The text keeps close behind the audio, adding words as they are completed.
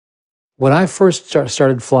When I first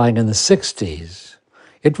started flying in the 60s,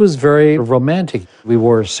 it was very romantic. We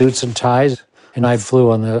wore suits and ties, and I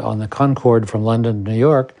flew on the Concorde from London to New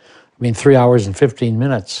York. 3 hours and 15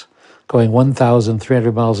 minutes, going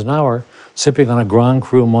 1,300 miles an hour, sipping on a Grand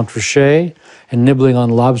Cru Montrachet and nibbling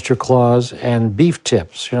on lobster claws and beef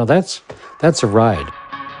tips. That's a ride.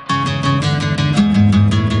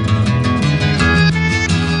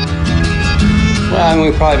 Well,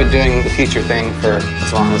 we've probably been doing the feature thing for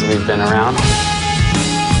as long as we've been around.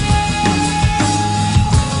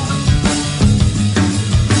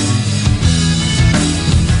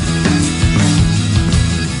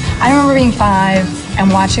 I remember being 5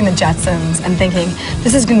 and watching the Jetsons and thinking,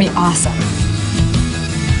 this is going to be awesome.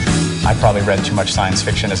 I probably read too much science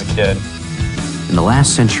fiction as a kid. In the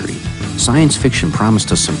last century, science fiction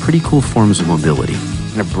promised us some pretty cool forms of mobility,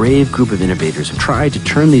 and a brave group of innovators have tried to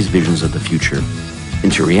turn these visions of the future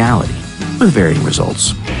into reality, with varying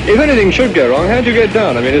results. If anything should go wrong, how do you get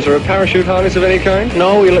down? Is there a parachute harness of any kind?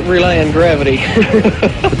 No, we rely on gravity.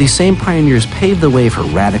 But these same pioneers paved the way for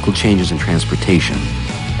radical changes in transportation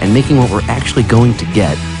and making what we're actually going to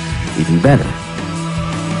get even better.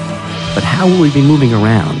 But how will we be moving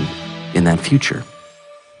around in that future?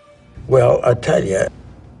 Well, I tell you,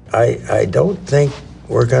 I don't think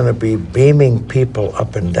we're going to be beaming people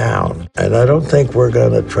up and down, and I don't think we're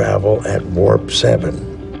going to travel at warp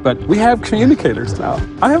 7. But we have communicators now.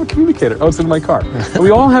 I have a communicator. Oh, it's in my car. We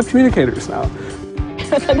all have communicators now.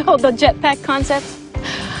 The jetpack concept?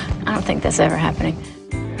 I don't think that's ever happening.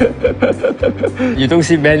 You don't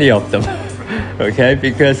see many of them, okay?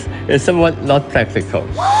 Because it's somewhat not practical.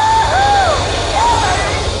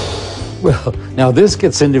 Well, now this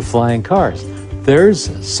gets into flying cars. There's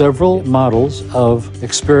several models of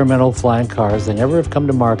experimental flying cars. They never have come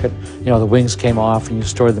to market. The wings came off and you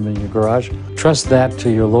store them in your garage. Trust that to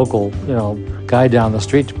your local, guy down the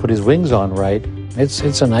street to put his wings on right.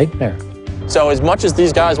 It's a nightmare. So as much as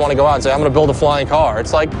these guys want to go out and say, I'm going to build a flying car,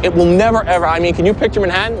 it's like, it will never, ever, can you picture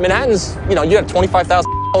Manhattan? Manhattan's, you have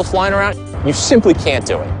 25,000 flying around. You simply can't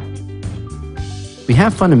do it. We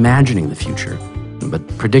have fun imagining the future, but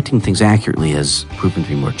predicting things accurately has proven to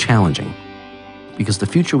be more challenging, because the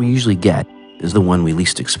future we usually get is the one we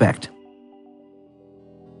least expect.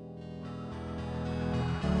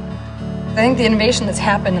 I think the innovation that's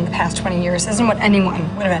happened in the past 20 years isn't what anyone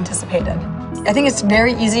would have anticipated. I think it's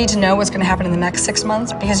very easy to know what's going to happen in the next 6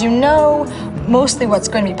 months because you know mostly what's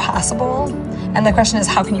going to be possible, and the question is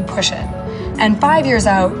how can you push it? And 5 years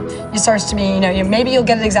out, it starts to be, maybe you'll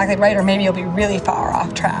get it exactly right, or maybe you'll be really far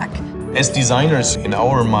off track. As designers, in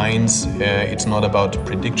our minds, it's not about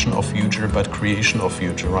prediction of future, but creation of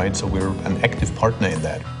future, right? So we're an active partner in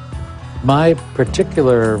that. My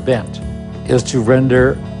particular bent is to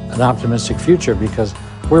render an optimistic future because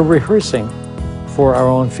we're rehearsing for our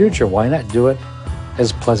own future. Why not do it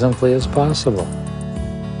as pleasantly as possible?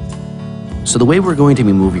 So the way we're going to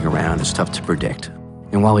be moving around is tough to predict.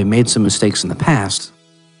 And while we made some mistakes in the past,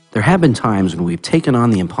 there have been times when we've taken on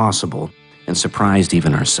the impossible and surprised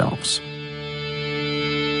even ourselves.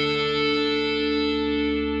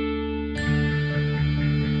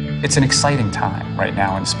 It's an exciting time right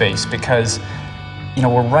now in space because,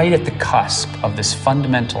 we're right at the cusp of this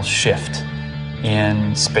fundamental shift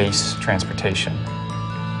in space transportation.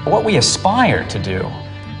 What we aspire to do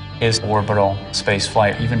is orbital space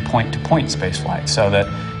flight, even point-to-point space flight, so that,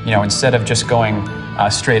 instead of just going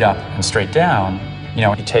straight up and straight down,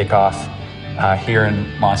 you take off here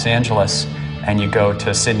in Los Angeles and you go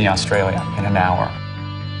to Sydney, Australia in an hour.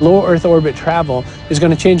 Low Earth orbit travel is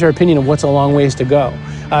going to change our opinion of what's a long ways to go.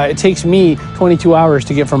 It takes me 22 hours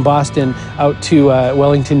to get from Boston out to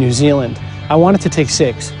Wellington, New Zealand. I want it to take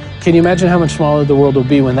 6. Can you imagine how much smaller the world will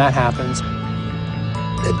be when that happens?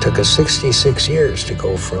 It took us 66 years to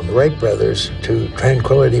go from Wright Brothers to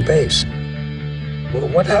Tranquility Base. Well,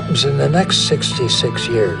 what happens in the next 66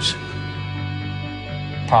 years?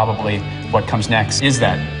 Probably what comes next is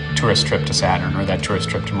that tourist trip to Saturn or that tourist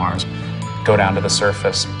trip to Mars. Go down to the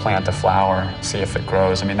surface, plant a flower, see if it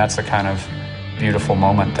grows. That's the kind of beautiful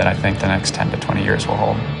moment that I think the next 10 to 20 years will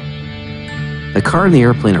hold. The car and the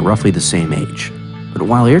airplane are roughly the same age, but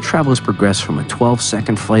while air travel has progressed from a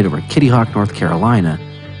 12-second flight over Kitty Hawk, North Carolina,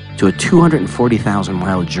 to a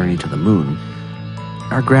 240,000-mile journey to the moon,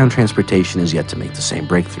 our ground transportation is yet to make the same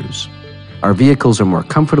breakthroughs. Our vehicles are more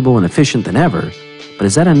comfortable and efficient than ever, but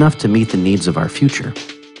is that enough to meet the needs of our future?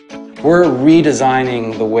 We're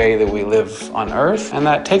redesigning the way that we live on Earth, and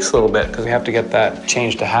that takes a little bit because we have to get that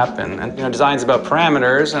change to happen. And design's about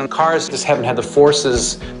parameters, and cars just haven't had the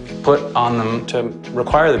forces put on them to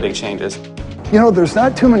require the big changes. You know, there's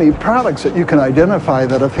not too many products that you can identify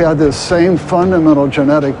that have had this same fundamental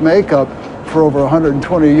genetic makeup for over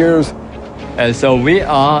 120 years. And so we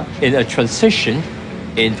are in a transition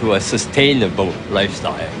into a sustainable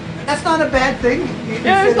lifestyle. That's not a bad thing.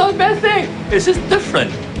 Yeah, it's not a bad thing. It's just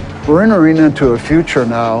different. We're entering into a future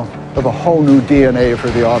now of a whole new DNA for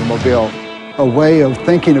the automobile. A way of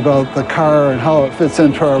thinking about the car and how it fits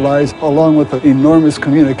into our lives, along with the enormous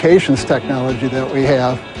communications technology that we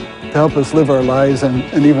have to help us live our lives in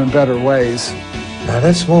even better ways. Now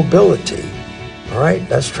that's mobility, all right?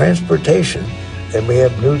 That's transportation. And we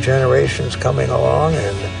have new generations coming along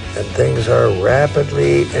and things are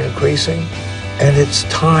rapidly increasing. And it's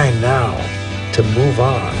time now to move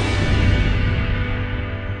on.